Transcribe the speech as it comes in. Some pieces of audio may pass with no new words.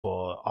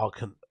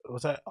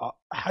Was that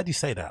how do you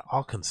say that?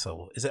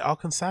 Arkansas? Is it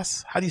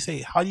Arkansas? How do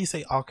you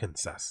say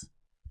Arkansas?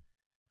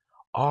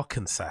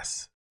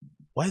 Arkansas.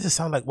 Why does it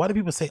sound like? Why do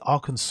people say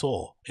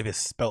Arkansas if it's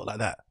spelt like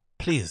that?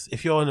 Please,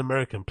 if you're an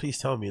American, please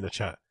tell me in the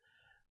chat.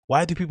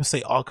 Why do people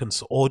say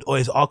Arkansas, or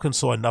is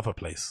Arkansas another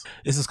place?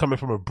 This is coming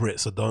from a Brit,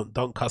 so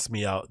don't cuss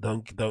me out.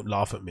 Don't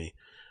laugh at me.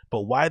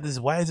 But why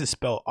is it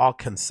spelled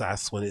Arkansas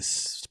when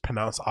it's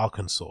pronounced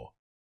Arkansas?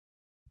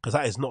 Because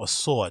that is not a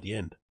saw at the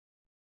end.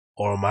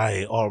 Or am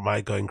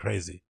I going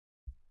crazy?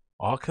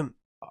 Arkansas?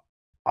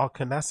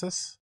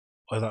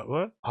 Or is that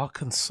word?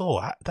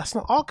 Arkansas. That's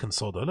not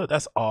Arkansas though. Look,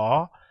 that's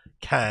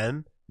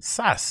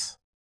Sas.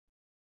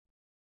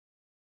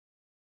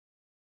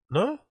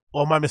 No?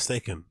 Or am I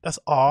mistaken? That's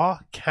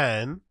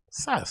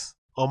Sas.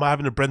 Or am I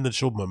having a Brendan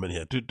Shaw moment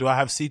here? Do I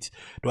have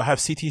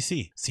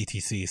CTC?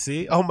 CTC,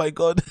 see? Oh my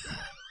god.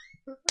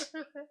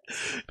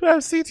 Do I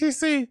have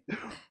CTC?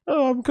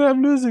 Oh,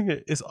 I'm losing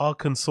it. It's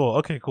Arkansas.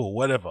 Okay, cool.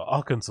 Whatever.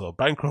 Arkansas.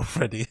 Bankroll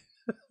Freddy.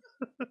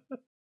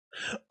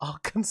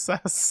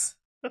 Arkansas.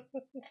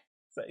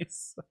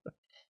 Face.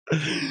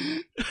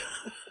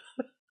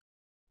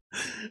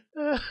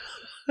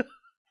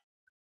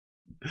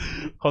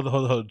 Hold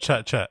on.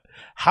 Chat.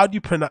 How do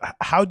you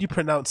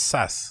pronounce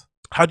sas?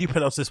 How do you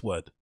pronounce this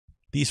word?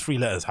 These three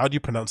letters. How do you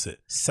pronounce it?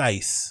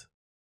 Sais.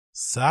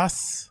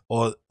 Sas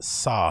or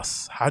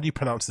sas? How do you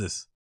pronounce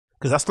this?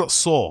 Because that's not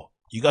saw.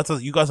 You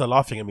guys are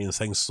laughing at me and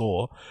saying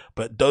saw,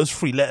 but those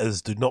three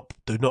letters do not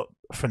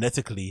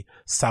phonetically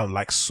sound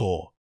like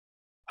saw.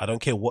 I don't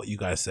care what you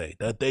guys say.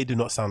 They do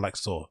not sound like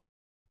saw.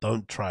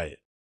 Don't try it.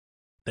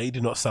 They do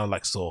not sound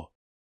like saw.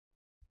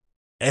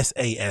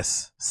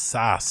 SAS,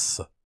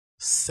 sas,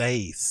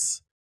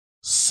 sace,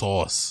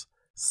 sauce,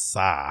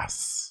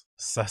 sas.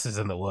 Sas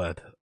isn't a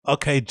word.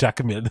 Okay,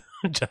 Jacqueline.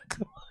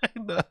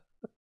 Jacqueline.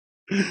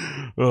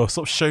 Oh,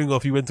 stop showing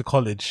off you went to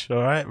college. All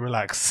right,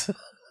 relax.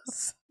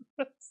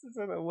 This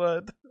isn't a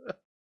word.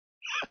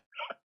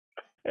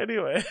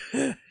 Anyway.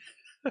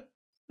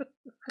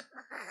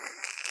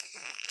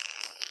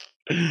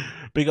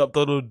 Big up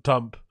Donald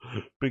Trump.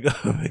 Big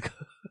up.